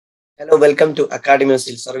Hello, welcome to Academy of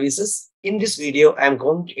Civil Services. In this video, I am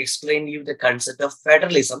going to explain you the concept of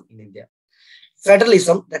federalism in India.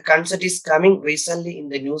 Federalism, the concept is coming recently in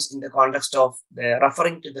the news in the context of the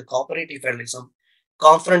referring to the cooperative federalism,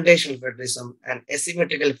 confrontational federalism, and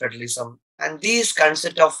asymmetrical federalism. And these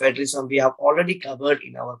concept of federalism we have already covered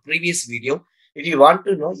in our previous video. If you want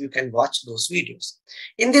to know, you can watch those videos.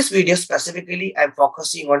 In this video specifically, I am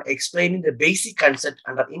focusing on explaining the basic concept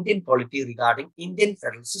under Indian polity regarding Indian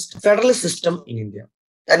federal system. Federal system in India.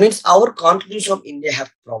 That means our Constitution of India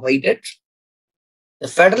have provided the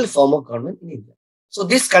federal form of government in India. So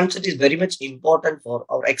this concept is very much important for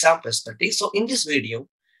our exam perspective. So in this video,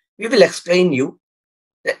 we will explain you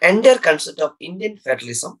the entire concept of Indian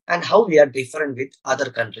federalism and how we are different with other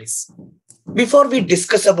countries. Before we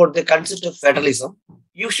discuss about the concept of federalism,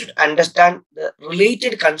 you should understand the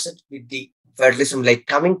related concept with the federalism, like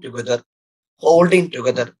coming together, holding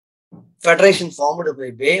together, federation formed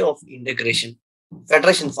by way of integration,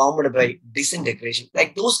 federation formed by disintegration,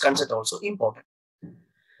 like those concepts also important.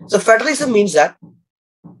 So federalism means that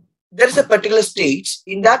there is a particular state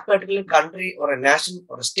in that particular country or a nation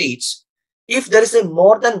or a state. If there is a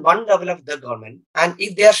more than one level of the government and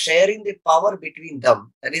if they are sharing the power between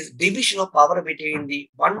them, that is division of power between the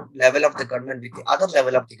one level of the government with the other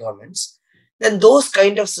level of the governments, then those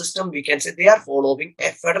kind of system we can say they are following a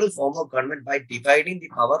federal form of government by dividing the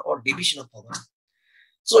power or division of power.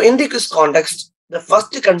 So in this context, the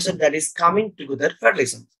first concept that is coming together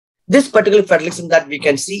federalism. This particular federalism that we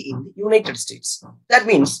can see in the United States. That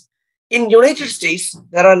means in United States,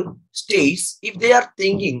 there are states, if they are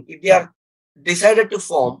thinking, if they are decided to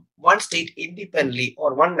form one state independently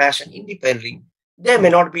or one nation independently, they may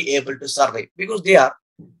not be able to survive because they are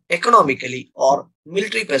economically or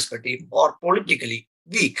military perspective or politically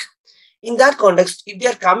weak. In that context, if they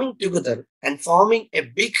are coming together and forming a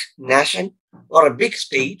big nation or a big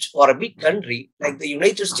state or a big country like the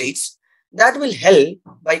United States, that will help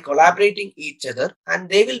by collaborating each other and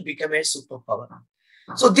they will become a superpower.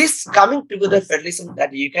 So this coming together federalism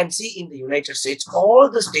that you can see in the United States, all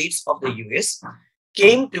the states of the US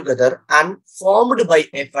came together and formed by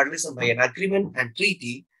a federalism, by an agreement and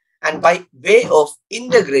treaty, and by way of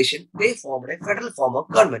integration, they formed a federal form of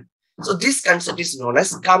government. So this concept is known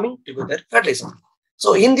as coming together federalism.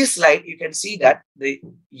 So in this slide, you can see that the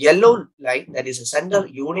yellow line, that is a central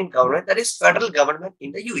union government, that is federal government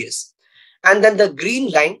in the US. And then the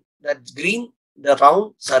green line, the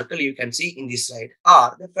round circle you can see in this slide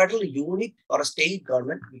are the federal unit or a state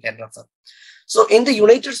government we can refer. So in the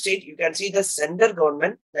United States, you can see the center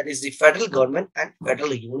government, that is the federal government, and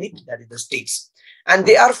federal unit, that is the states. And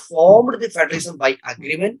they are formed the federalism by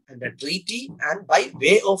agreement and the treaty and by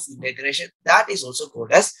way of integration. That is also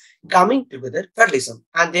called as coming together federalism.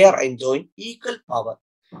 And they are enjoying equal power.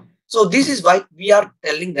 So this is why we are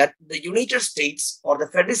telling that the United States or the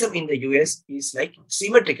federalism in the US is like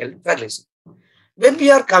symmetrical federalism. When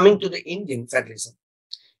we are coming to the Indian federalism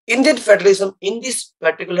in this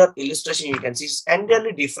particular illustration, you can see is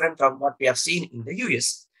entirely different from what we have seen in the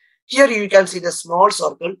US. Here you can see the small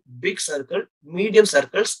circle, big circle, medium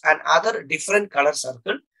circles, and other different color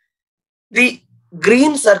circle. The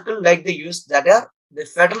green circle like the US that are the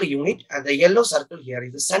federal unit, and the yellow circle here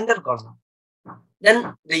is the center government.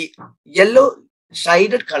 Then the yellow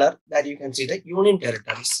shaded color that you can see the union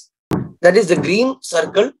territories. That is the green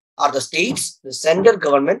circle are the states, the center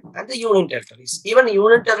government, and the union territories. Even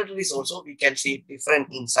union territories also we can see different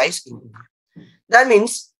in size in India. That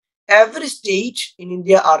means every state in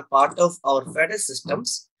India are part of our federal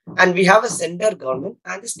systems, and we have a center government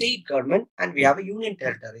and the state government, and we have a union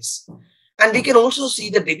territories. And we can also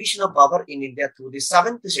see the division of power in India through the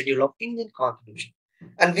 7th schedule of Indian Constitution.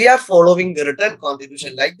 And we are following the written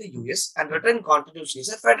constitution like the US, and written constitution is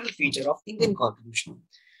a federal feature of Indian Constitution.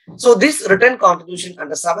 So this written constitution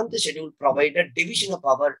and the 7th schedule provided division of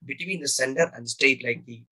power between the center and state like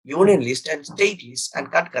the union list and state list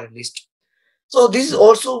and concurrent list. So this is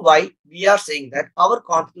also why we are saying that our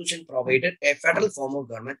constitution provided a federal form of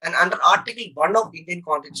government, and under Article 1 of Indian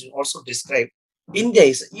Constitution also described India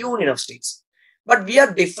is a union of states. But we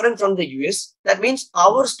are different from the US. That means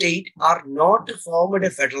our state are not formed a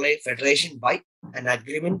federation by an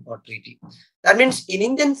agreement or treaty. That means in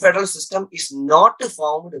Indian federal system is not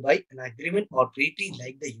formed by an agreement or treaty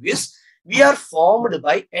like the US. We are formed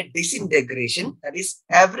by a disintegration. That is,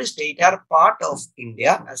 every state are part of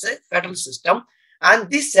India as a federal system, and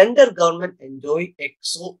this center government enjoy a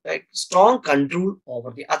strong control over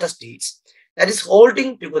the other states. That is,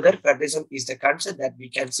 holding together federalism is the concept that we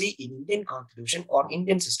can see in Indian Constitution or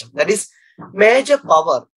Indian system. That is, major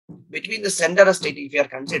power between the center and state, if you are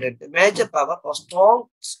considered, the major power or strong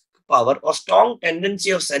power or strong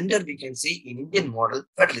tendency of center we can see in Indian model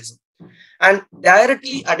federalism. And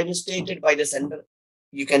directly administered by the center,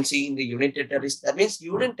 you can see in the union territories. That means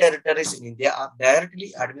union territories in India are directly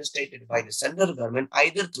administered by the central government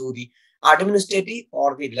either through the administrative or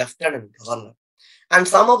the lieutenant governor. And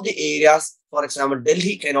some of the areas, for example,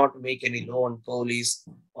 Delhi cannot make any law on police,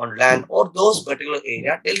 on land, or those particular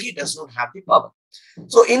area. Delhi does not have the power.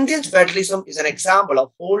 So Indian federalism is an example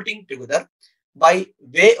of holding together by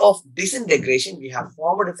way of disintegration. We have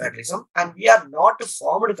formed a federalism, and we are not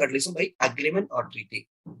formed federalism by agreement or treaty.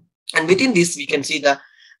 And within this, we can see the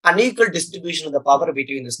unequal distribution of the power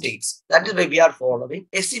between the states. That is why we are following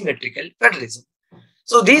asymmetrical federalism.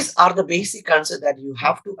 So these are the basic concepts that you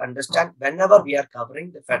have to understand whenever we are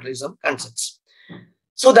covering the federalism concepts.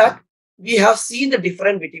 So that we have seen the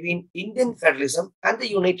difference between Indian federalism and the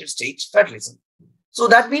United States federalism. So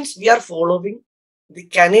that means we are following the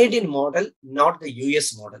Canadian model, not the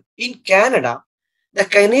US model. In Canada, the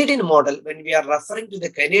Canadian model, when we are referring to the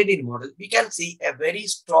Canadian model, we can see a very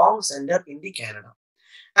strong center in the Canada.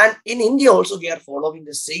 And in India also, we are following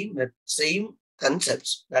the same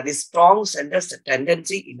concepts, that is strong center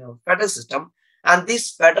tendency in our federal system. And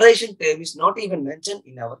this federation term is not even mentioned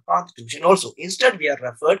in our constitution also. Instead, we are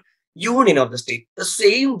referred union of the state. The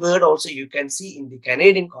same word also you can see in the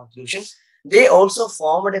Canadian constitution. They also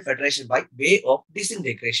formed a federation by way of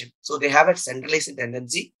disintegration. So they have a centralizing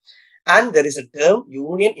tendency, and there is a term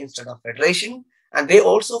union instead of federation. And they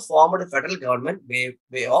also formed a federal government by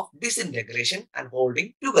way of disintegration and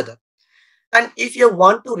holding together. And if you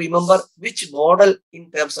want to remember which model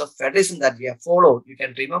in terms of federalism that we have followed, you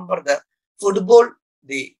can remember the football.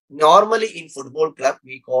 The normally in football club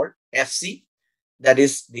we call FC, that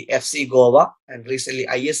is the FC Goa, and recently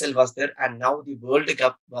ISL was there, and now the World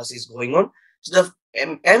Cup is going on. So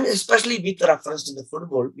the especially with reference to the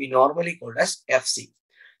football, we normally call as FC.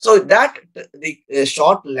 So that the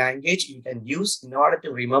short language you can use in order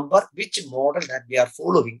to remember which model that we are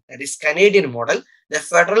following. That is Canadian model. The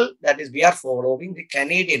federal, that is we are following the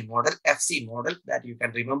Canadian model, FC model, that you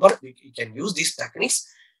can remember. You can use these techniques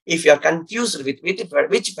if you are confused with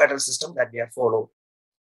which federal system that we are following.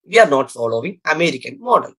 We are not following American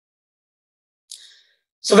model.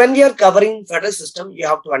 So when we are covering federal system, you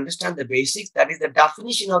have to understand the basics. That is the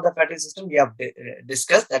definition of the federal system we have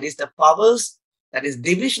discussed. That is the powers, that is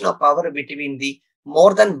division of power between the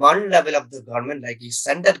more than one level of the government, like the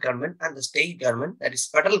central government and the state government, that is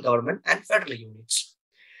federal government and federal units.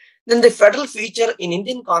 Then the federal feature in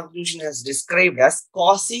Indian constitution is described as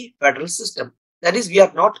quasi-federal system. That is, we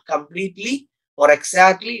are not completely or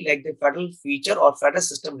exactly like the federal feature or federal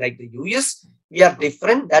system like the US. We are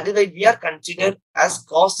different. That is why we are considered as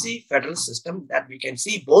quasi-federal system, that we can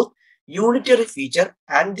see both unitary feature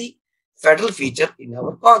and the federal feature in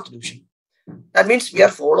our constitution. That means we are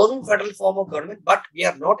following federal form of government, but we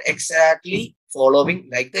are not exactly following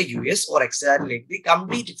like the US or exactly like the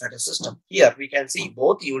complete federal system. Here we can see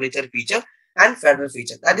both unitary feature and federal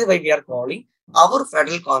feature. That is why we are calling our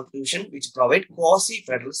federal constitution, which provide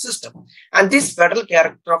quasi-federal system. And this federal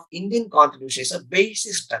character of Indian constitution is a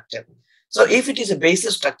basic structure. So if it is a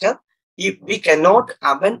basic structure, if we cannot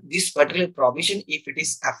amend this particular provision if it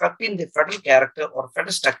is affecting the federal character or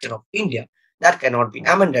federal structure of India. That cannot be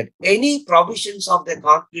amended. Any provisions of the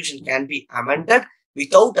constitution can be amended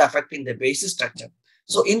without affecting the basic structure.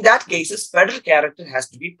 So in that cases, federal character has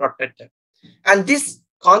to be protected. And this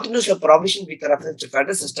constitutional provision with reference to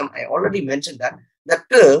federal system, I already mentioned that the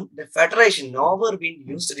term, the federation, never been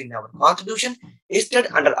used in our constitution.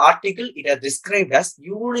 Instead, under article, it is described as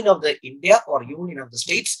union of the India or union of the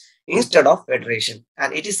states instead of federation.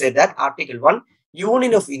 And it is said that article 1,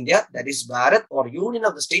 Union of India, that is Bharat, or Union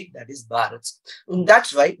of the State, that is Bharat. And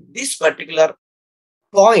that's why this particular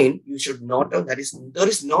point you should note down, that is, there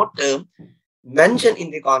is no term mentioned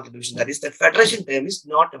in the constitution, that is the federation term is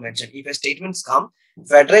not mentioned. If a statements come,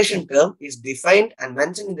 federation term is defined and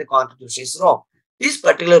mentioned in the constitution is wrong. This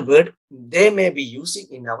particular word they may be using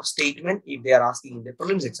in our statement if they are asking in the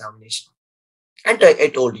prelims examination. And I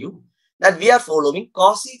told you that we are following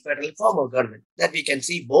quasi-federal form of government, that we can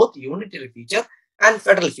see both unitary feature and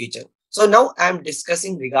federal feature. So now I am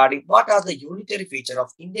discussing regarding what are the unitary feature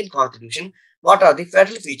of Indian constitution, what are the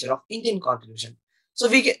federal feature of Indian constitution. So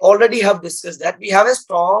we already have discussed that we have a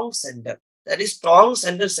strong center, that is strong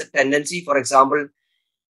center tendency. For example,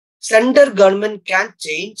 center government can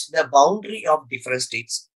change the boundary of different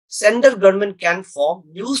states. Center government can form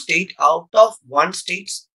new state out of one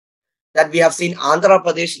state, that we have seen Andhra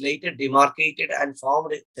Pradesh later demarcated and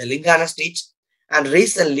formed Telangana states. And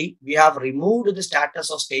recently, we have removed the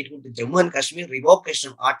status of statehood to Jammu and Kashmir,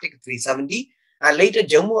 revocation of Article 370, and later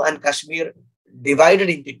Jammu and Kashmir divided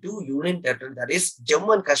into two union territories, that is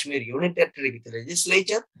Jammu and Kashmir union territory with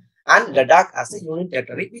legislature and Ladakh as a union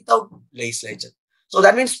territory without legislature. So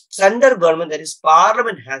that means central government, that is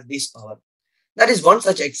parliament, has this power. That is one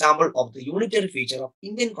such example of the unitary feature of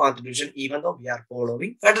Indian constitution, even though we are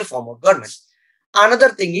following federal form of government. Another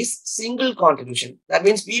thing is single constitution. That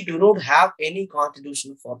means we do not have any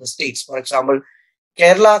constitution for the states. For example,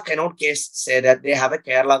 Kerala cannot say that they have a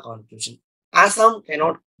Kerala constitution. Assam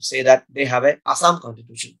cannot say that they have a Assam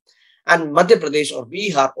constitution. And Madhya Pradesh or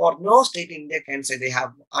Bihar or no state in India can say they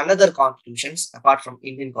have another constitutions apart from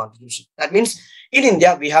Indian constitution. That means in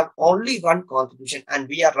India, we have only one constitution and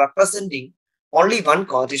we are representing only one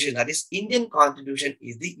constitution. That is Indian constitution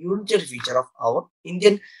is the unitary feature of our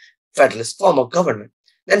Indian federalist form of government.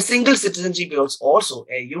 Then single citizenship is also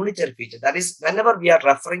a unitary feature. That is, whenever we are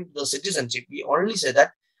referring to the citizenship, we only say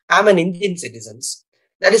that I'm an Indian citizen.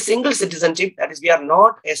 That is single citizenship. That is, we are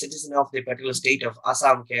not a citizen of the particular state of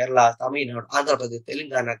Assam, Kerala, Tamil Nadu, Andhra Pradesh,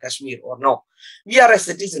 Telangana, Kashmir, or no. We are a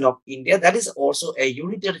citizen of India. That is also a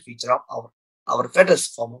unitary feature of our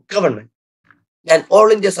federalist form of government. Then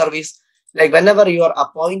all India service, like whenever you are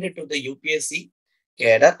appointed to the UPSC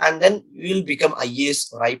cadre and then you will become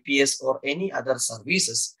IAS or IPS or any other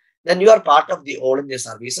services, then you are part of the all India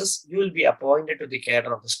services. You will be appointed to the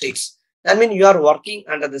cadre of the states. That means you are working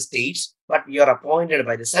under the states, but you are appointed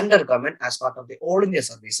by the central government as part of the all India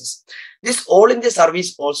services. This all India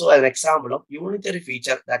service also an example of unitary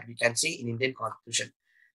feature that we can see in Indian constitution.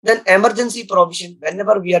 Then emergency provision,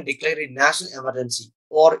 whenever we are declaring national emergency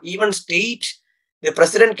or even state, the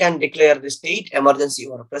president can declare the state emergency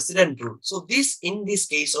or a president rule. So this, in this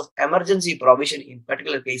case of emergency provision, in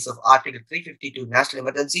particular case of Article 352 national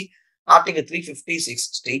emergency, Article 356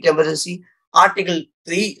 state emergency, Article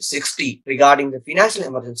 360 regarding the financial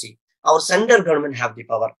emergency, our central government have the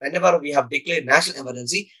power. Whenever we have declared national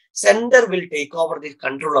emergency, center will take over the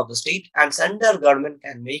control of the state and central government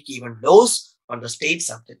can make even laws on the state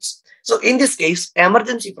subjects. So in this case,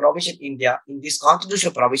 emergency provision in India, in this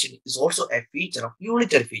constitutional provision is also a feature of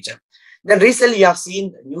unitary feature. Then recently you have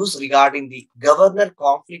seen news regarding the governor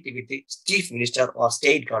conflict with the chief minister or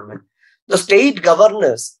state government. The state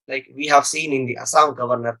governors, like we have seen in the Assam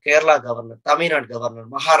governor, Kerala governor, Tamil Nadu governor,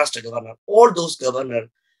 Maharashtra governor, all those governors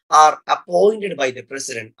are appointed by the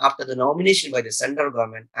president after the nomination by the central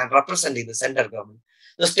government and representing the central government.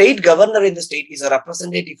 The state governor in the state is a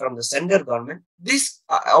representative from the central government. This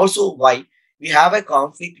also why we have a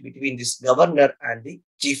conflict between this governor and the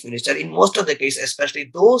chief minister in most of the cases,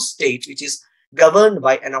 especially those states which is governed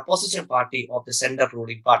by an opposition party of the central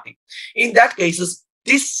ruling party. In that cases,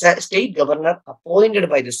 this state governor appointed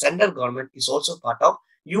by the central government is also part of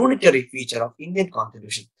unitary feature of Indian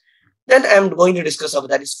constitution. Then I am going to discuss about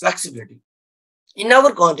that is flexibility. In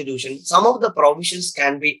our constitution, some of the provisions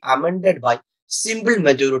can be amended by simple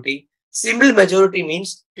majority. Simple majority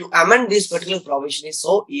means to amend this particular provision is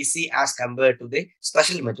so easy as compared to the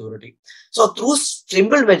special majority. So through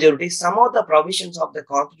simple majority, some of the provisions of the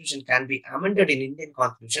constitution can be amended in Indian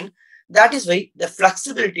constitution. That is why the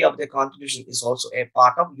flexibility of the constitution is also a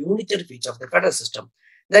part of unitary feature of the federal system.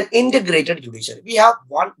 Then integrated judiciary. We have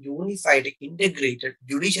one unified integrated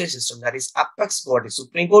judiciary system, that is apex body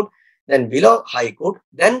Supreme Court, then below High Court,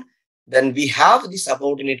 then we have the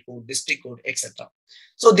subordinate court, district court, etc.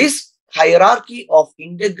 So this hierarchy of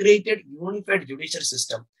integrated unified judicial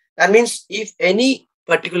system, that means if any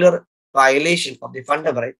particular violation of the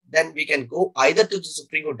fundamental right, then we can go either to the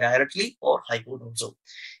Supreme Court directly or High Court also.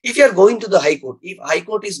 If you are going to the High Court, if High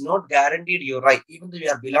Court is not guaranteed your right, even though you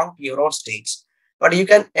are belong to your own states, but you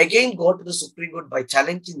can again go to the Supreme Court by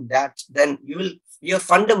challenging that, then your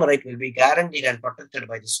fundamental right will be guaranteed and protected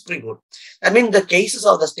by the Supreme Court. I mean, the cases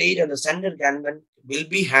of the state and the central government will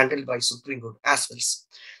be handled by Supreme Court as well.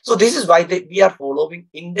 So this is why we are following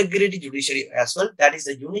integrated judiciary as well. That is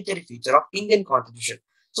the unitary feature of Indian constitution.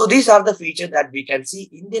 So these are the features that we can see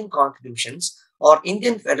Indian constitutions or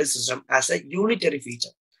Indian federal system as a unitary feature.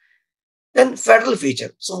 Then federal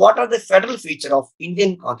feature. So what are the federal feature of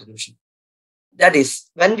Indian constitution? That is,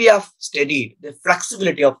 when we have studied the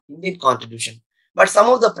flexibility of Indian constitution, but some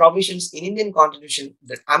of the provisions in Indian constitution,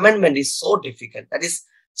 the amendment is so difficult. That is,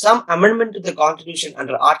 some amendment to the constitution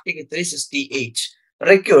under Article 368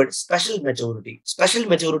 required special majority. Special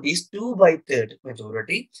majority is 2/3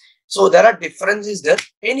 majority. So there are differences there.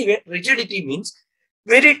 Anyway, rigidity means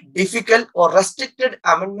very difficult or restricted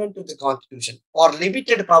amendment to the constitution or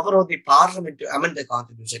limited power of the parliament to amend the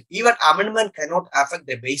constitution. Even amendment cannot affect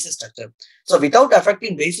the basic structure. So without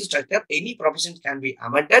affecting basic structure, any provisions can be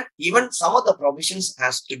amended. Even some of the provisions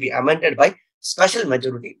has to be amended by special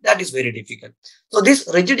majority, that is very difficult. So this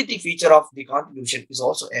rigidity feature of the constitution is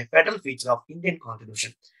also a federal feature of Indian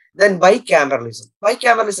constitution. Then bicameralism.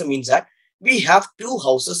 Bicameralism means that we have two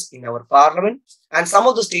houses in our parliament, and some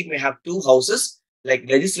of the state may have two houses like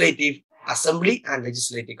legislative assembly and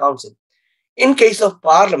legislative council. In case of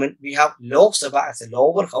parliament, we have Lok Sabha as a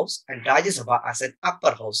lower house and Rajya Sabha as an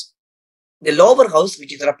upper house. The lower house,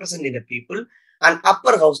 which is representing the people, and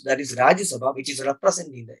upper house, that is Rajya Sabha, which is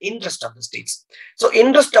representing the interest of the states. So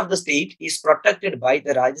interest of the state is protected by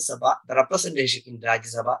the Rajya Sabha, the representation in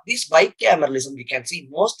Rajya Sabha. This bicameralism we can see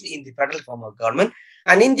mostly in the federal form of government.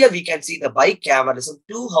 And in India, we can see the bicameralism,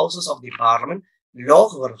 two houses of the parliament,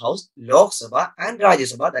 lower house, Lok Sabha, and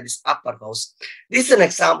Rajya Sabha, that is upper house. This is an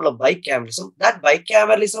example of bicameralism. That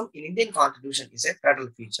bicameralism in Indian constitution is a federal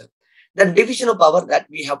feature. The division of power that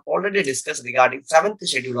we have already discussed regarding 7th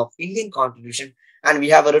schedule of Indian constitution, and we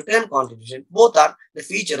have a written constitution. Both are the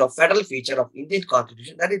feature of federal feature of Indian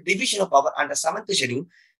constitution, that is division of power under 7th schedule,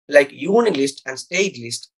 like union list and state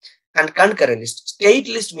list and concurrent list. State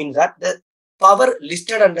list means that the power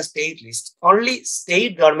listed under state list, only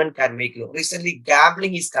state government can make law. Recently,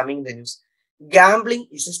 gambling is coming in the news. Gambling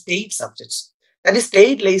is a state subject. That is,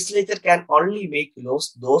 state legislature can only make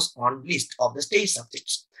laws those on list of the state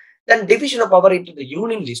subjects. Then division of power into the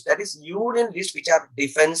union list, that is union list which are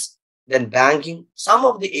defense, then banking, some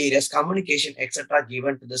of the areas, communication, etc.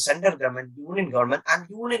 given to the central government, union government, and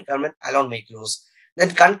union government alone make laws.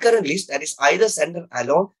 Then concurrent list, that is either central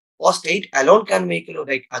alone or state alone can make law,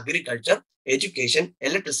 like agriculture, education,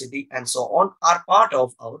 electricity, and so on are part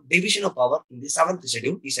of our division of power in the 7th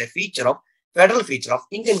schedule, is a feature of federal feature of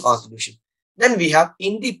Indian constitution. Then we have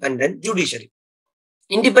independent judiciary.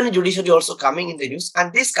 Independent judiciary also coming in the news,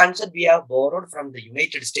 and this concept we have borrowed from the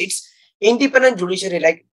United States. Independent judiciary,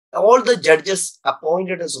 like all the judges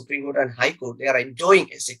appointed in Supreme Court and High Court, they are enjoying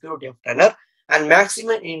a security of tenure, and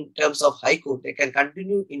maximum in terms of High Court, they can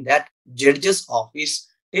continue in that judge's office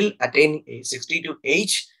till attaining a 62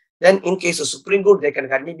 age. Then in case of Supreme Court, they can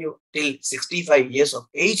continue till 65 years of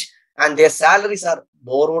age, and their salaries are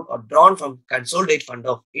borrowed or drawn from Consolidated Fund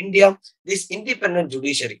of India. This independent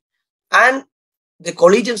judiciary. And the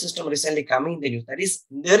collegium system recently coming in the news, that is,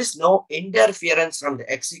 there is no interference from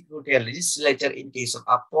the executive legislature in case of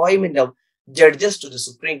appointment of judges to the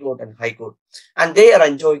Supreme Court and High Court. And they are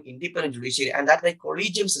enjoying independent judiciary, and that the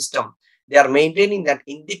collegium system, they are maintaining that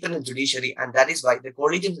independent judiciary, and that is why the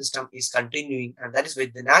collegium system is continuing, and that is why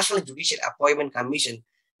the National Judicial Appointment Commission,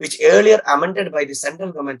 which earlier amended by the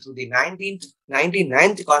central government through the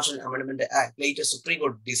 1990 Constitutional Amendment Act, later Supreme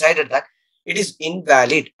Court decided that it is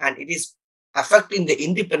invalid and it is affecting the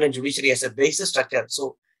independent judiciary as a basis structure.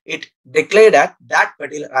 So it declared that that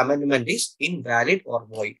particular amendment is invalid or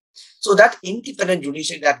void. So that independent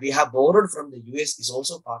judiciary that we have borrowed from the US is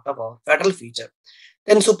also part of our federal feature.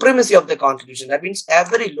 Then supremacy of the constitution, that means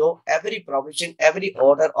every law, every provision, every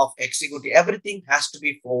order of executive, everything has to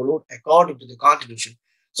be followed according to the constitution.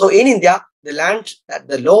 So in India, the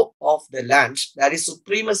law of the land, that is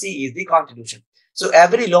supremacy, is the constitution. So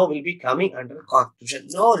every law will be coming under the constitution.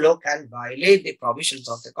 No law can violate the provisions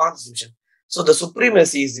of the constitution. So the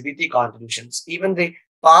supremacy is with the constitutions. Even the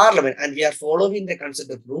parliament, and we are following the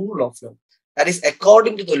concept of rule of law. That is,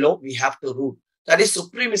 according to the law, we have to rule. That is,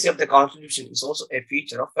 supremacy of the constitution is also a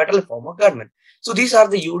feature of federal form of government. So these are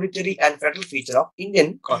the unitary and federal feature of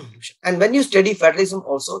Indian constitution. And when you study federalism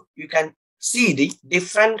also, you can see the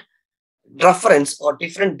different reference or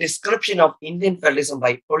different description of Indian federalism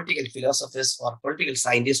by political philosophers or political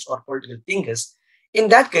scientists or political thinkers. In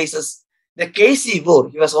that cases, the K.C. Moore,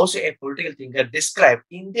 he was also a political thinker, described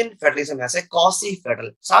Indian federalism as a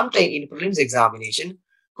quasi-federal. Sometime in prelims examination,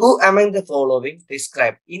 who among the following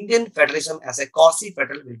describe Indian federalism as a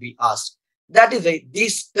quasi-federal will be asked. That is why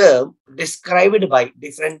this term described by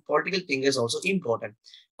different political thinkers also important.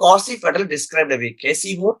 Quasi-federal described by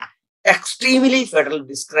K.C. Moore, extremely federal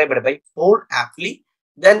described by Paul Apley,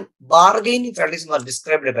 then bargaining federalism was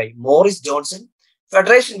described by Morris Johnson,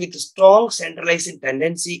 federation with strong centralizing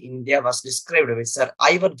tendency in India was described by Sir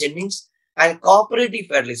Ivor Jennings, and cooperative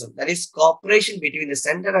federalism, that is cooperation between the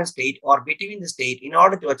center and state or between the state in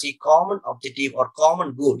order to achieve common objective or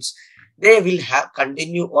common goals, they will have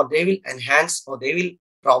continue or they will enhance or they will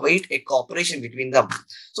provide a cooperation between them.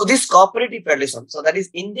 So this cooperative federalism, so that is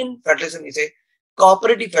Indian federalism is a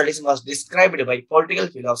cooperative federalism was described by political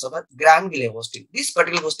philosopher Granville Austin. This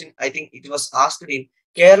particular question, I think it was asked in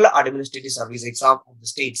Kerala Administrative Service exam of the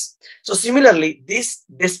states. So similarly, these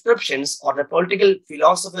descriptions or the political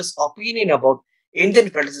philosophers' opinion about Indian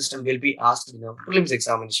federal system will be asked in a prelims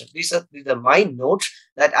examination. These are my notes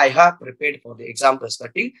that I have prepared for the exam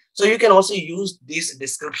perspective. So you can also use these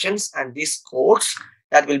descriptions and these codes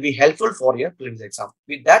that will be helpful for your prelims exam.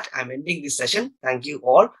 With that, I'm ending this session. Thank you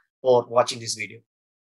all for watching this video.